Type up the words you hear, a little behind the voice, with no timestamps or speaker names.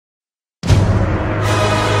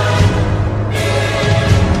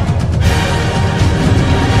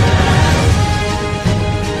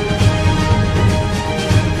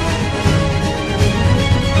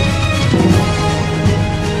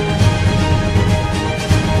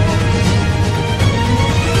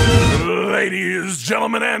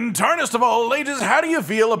gentlemen, and tarnished of all ages, how do you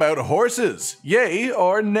feel about horses? Yay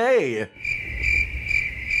or nay?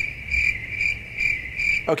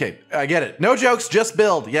 Okay, I get it. No jokes, just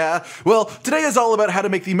build, yeah? Well, today is all about how to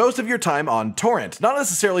make the most of your time on Torrent. Not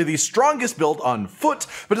necessarily the strongest build on foot,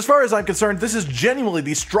 but as far as I'm concerned, this is genuinely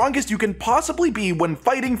the strongest you can possibly be when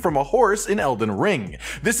fighting from a horse in Elden Ring.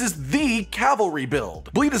 This is the cavalry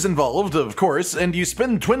build. Bleed is involved, of course, and you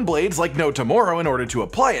spin Twinblades like no tomorrow in order to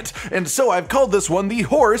apply it, and so I've called this one the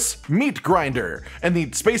Horse Meat Grinder. And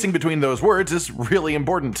the spacing between those words is really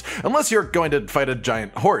important, unless you're going to fight a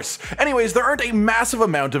giant horse. Anyways, there aren't a massive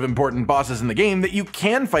amount of important bosses in the game that you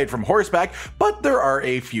can fight from horseback, but there are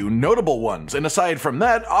a few notable ones, and aside from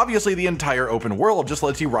that, obviously the entire open world just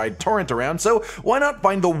lets you ride Torrent around, so why not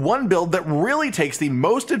find the one build that really takes the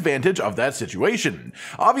most advantage of that situation?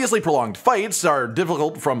 Obviously prolonged fights are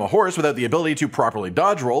difficult from a horse without the ability to properly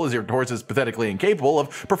dodge roll, as your horse is pathetically incapable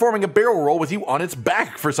of performing a barrel roll with you on its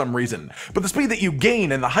back for some reason. But the speed that you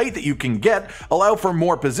gain and the height that you can get allow for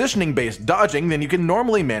more positioning based dodging than you can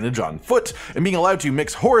normally manage on foot, and being allowed to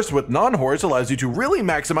mix horse with non-horse allows you to really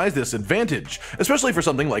maximize this advantage, especially for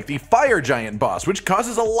something like the fire giant boss, which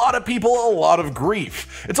causes a lot of people a lot of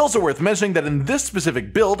grief. It's also worth mentioning that in this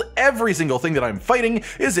specific build, every single thing that I'm fighting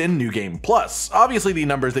is in New Game Plus. Obviously the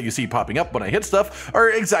numbers that you see popping up when I hit stuff are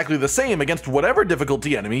exactly the same against whatever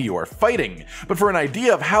difficulty enemy you are fighting, but for an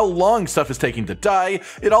idea of how long stuff is taking to die,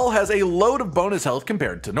 it all has a load of bonus health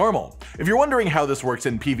compared to normal. If you're wondering how this works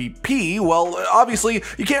in PvP, well, obviously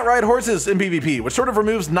you can't ride horses in PvP, which sort of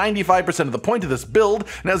removes 95% of the point of this build,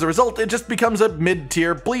 and as a result it just becomes a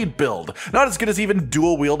mid-tier bleed build, not as good as even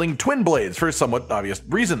dual-wielding Twinblades for somewhat obvious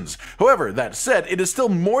reasons. However, that said, it is still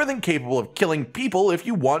more than capable of killing people if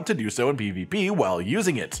you want to do so in PvP while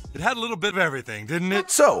using it. It had a little bit of everything, didn't it?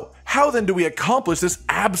 So, how then do we accomplish this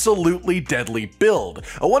absolutely deadly build?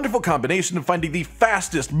 A wonderful combination of finding the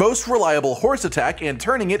fastest, most reliable horse attack and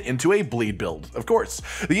turning it into a bleed build, of course.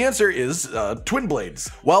 The answer is Twinblades.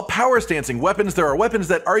 While power stancing weapons, there are weapons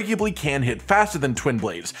that arguably can hit faster than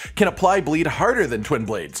Twinblades, can apply bleed harder than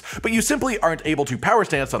Twinblades, but you simply aren't able to power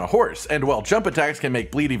stance on a horse, and while jump attacks can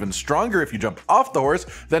make bleed even stronger if you jump off the horse,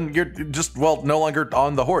 then you're just, well, no longer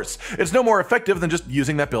on the horse. It's no more effective than just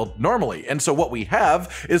using that build normally, and so what we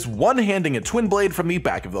have is one-handing a Twinblade from the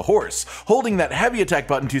back of the horse, holding that heavy attack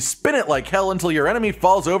button to spin it like hell until your enemy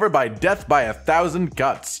falls over by death by 1,000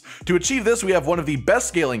 cuts. To achieve this, we have one of the best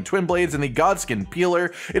scaling Twinblades in the Godskin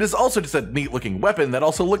Peeler. It is also just a neat looking weapon that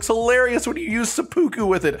also looks hilarious when you use seppuku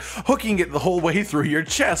with it, hooking it the whole way through your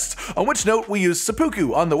chest. On which note, we use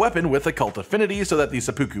seppuku on the weapon with occult affinity so that the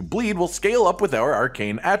seppuku bleed will scale up with our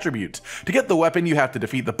arcane attribute. To get the weapon, you have to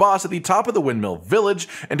defeat the boss at the top of the windmill village,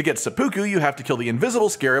 and to get seppuku, you have to kill the invisible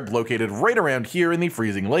scarab located right around here in the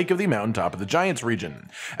freezing lake of the mountaintop of the Giants region.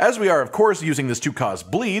 As we are of course using this to cause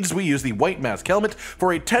bleeds, we use the White Mask helmet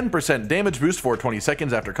for a 10% damage boost for 20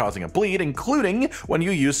 seconds after causing a bleed, including when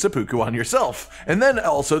you use seppuku on yourself. And then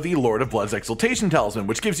also the Lord of Blood's Exultation talisman,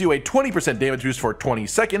 which gives you a 20% damage boost for 20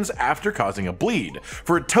 seconds after causing a bleed,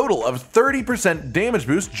 for a total of 30% damage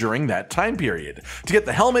boost during that time period. To get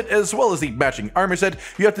the helmet, as well as the matching armor set,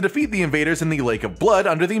 you have to defeat the invaders in the Lake of Blood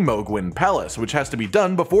under the Mogwin Palace, which has to be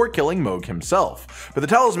done before killing Mog himself. For the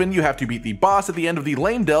talisman, you have to beat the boss at the end of the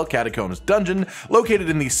Lanedale Catacombs dungeon, located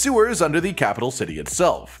in the sewers under the capital city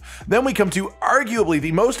itself. Then we come to arguably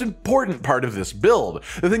the most important part of this build,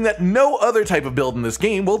 the thing that no other type of build in this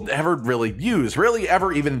game will ever really use, rarely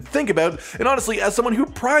ever even think about, and honestly, as someone who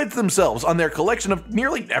prides themselves on their collection of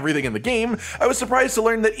nearly everything in the game, I was surprised to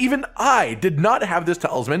learn that even I did not have this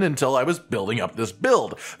talisman until I was building up this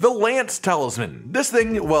build, the Lance Talisman. This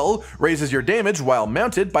thing, well, raises your damage while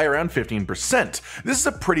mounted by around 15%. This is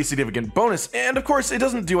a pretty significant bonus, and of course, it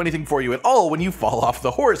doesn't do anything for you at all when you fall off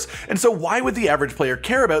the horse, and so why would the average player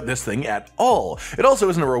care about this thing at all? It also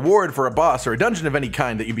isn't a reward for a boss or a dungeon of any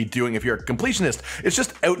kind that you'd be doing if you're a completionist. It's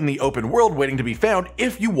just out in the open world waiting to be found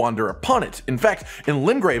if you wander upon it. In fact, in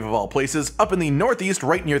Limgrave of all places, up in the northeast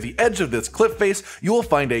right near the edge of this cliff face, you will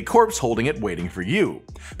find a corpse holding it waiting for you.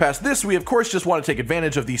 Past this, we of course just want to take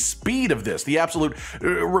advantage of the speed of this, the absolute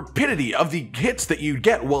rapidity of the hits that you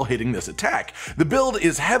get while hitting this attack. The build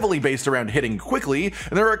is heavily based around hitting quickly,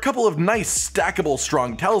 and there are a couple of nice stackable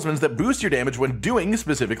strong talismans that boost your damage when doing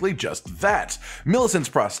specifically just that. Millicent's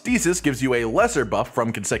Prosthesis gives you a lesser buff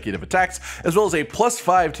from consecutive attacks, as well as a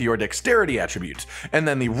 +5 to your dexterity attribute, and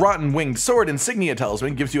then the Rotten Winged Sword Insignia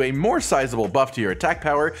Talisman gives you a more sizable buff to your attack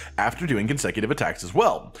power after doing consecutive attacks as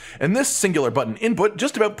well. And this singular button input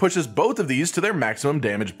just about pushes both of these to their maximum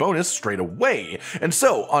damage bonus straight away, and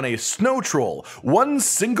so on a snow troll, one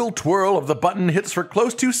single twirl of the button hits for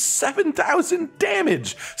close to 7,000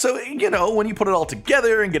 damage. So, you know, when you put it all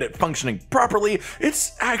together and get it functioning properly,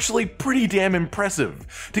 it's actually pretty damn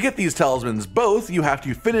impressive. To get these talismans both, you have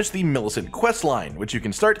to finish the Millicent questline, which you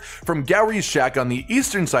can start from Gowry's shack on the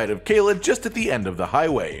eastern side of Caelid, just at the end of the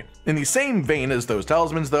highway. In the same vein as those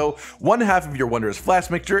talismans though, one half of your Wondrous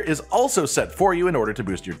Flask mixture is also set for you in order to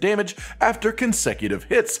boost your damage after consecutive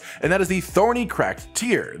hits, and that is the Thorny Cracked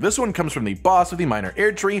Tear. This one comes from the boss of the Minor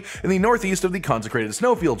Air Tree in the northeast of the Consecrated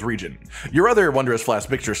Snowfields region. Your other Wondrous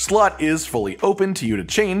Flask mixture slot is fully open to you to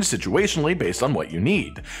change situationally based on what you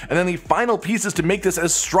need. And then the final pieces to make this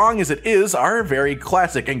as strong as it is are very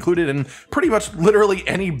classic, included in pretty much literally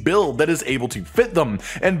any build that is able to fit them,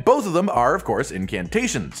 and both of them are of course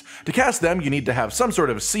incantations. To cast them, you need to have some sort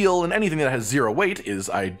of seal, and anything that has 0 weight is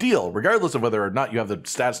ideal, regardless of whether or not you have the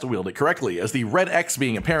stats to wield it correctly, as the red X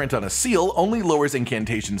being apparent on a seal only lowers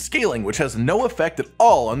incantation scaling, which has no effect at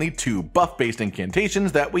all on the 2 buff-based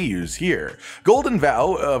incantations that we use here. Golden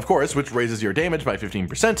Vow, of course, which raises your damage by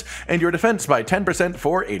 15% and your defense by 10%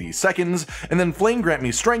 for 80 seconds, and then Flame Grant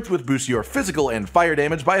Me Strength, which boosts your physical and fire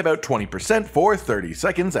damage by about 20% for 30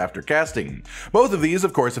 seconds after casting. Both of these,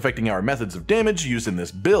 of course, affecting our methods of damage used in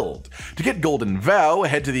this build. To get Golden Vow,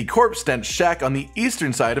 head to the Corpse Stench shack on the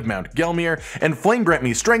eastern side of Mount Gelmir, and Flame Grant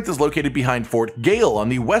Me Strength is located behind Fort Gale on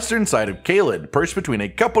the western side of Caelid, perched between a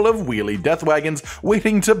couple of wheelie death wagons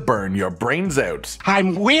waiting to burn your brains out.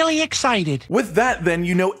 I'm really excited. With that then,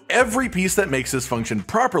 you know every piece that makes this function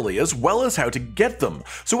properly, as well as how to get them.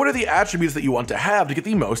 So what are the attributes that you want to have to get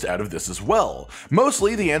the most out of this as well?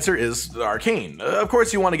 Mostly the answer is arcane. Of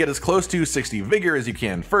course you want to get as close to 60 vigor as you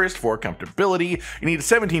can first for comfortability. You need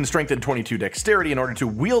 17 strength and 22 dexterity in order to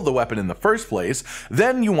wield the weapon in the first place.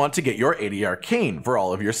 Then you want to get your 80 arcane for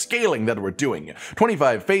all of your scaling that we're doing,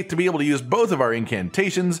 25 faith to be able to use both of our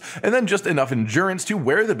incantations, and then just enough endurance to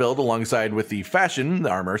wear the build alongside with the fashion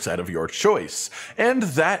armor set of your choice. And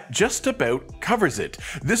that just about covers it.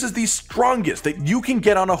 This is the strongest that you can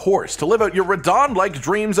get on a horse to live out your Radon-like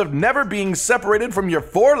dreams of never being separated from your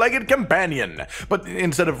 4-legged companion. But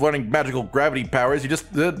instead of learning magical gravity powers, you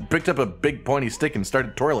just picked up a big pointy stick and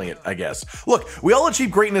started twirling it, I guess. Look, we all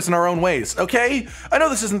achieve greatness in our own ways, okay? I know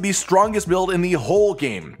this isn't the strongest build in the whole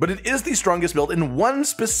game, but it is the strongest build in one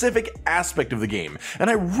specific aspect of the game, and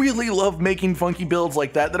I really love making funky builds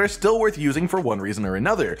like that that are still worth using for one reason or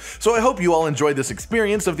another. So I hope you all enjoyed this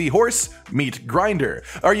experience of the horse meat grinder.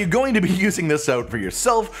 Are you going to be using this out for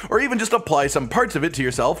yourself, or even just apply some parts of it to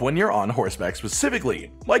yourself when you're on horseback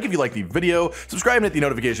specifically? Like if you like the video, subscribe and hit the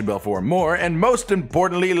notification bell for more, and most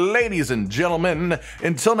importantly, ladies and gentlemen,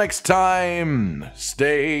 until next time,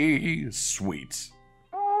 stay sweet.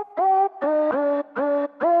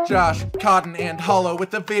 Josh, Cotton, and Hollow with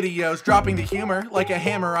the videos, dropping the humor like a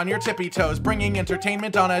hammer on your tippy toes, bringing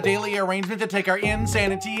entertainment on a daily arrangement to take our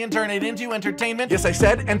insanity and turn it into entertainment. Yes, I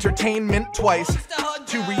said entertainment twice,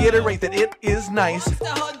 to reiterate that it is nice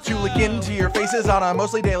to look into your faces on a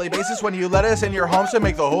mostly daily basis when you let us in your homes to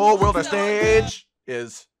make the whole world a stage.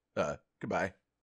 Goodbye.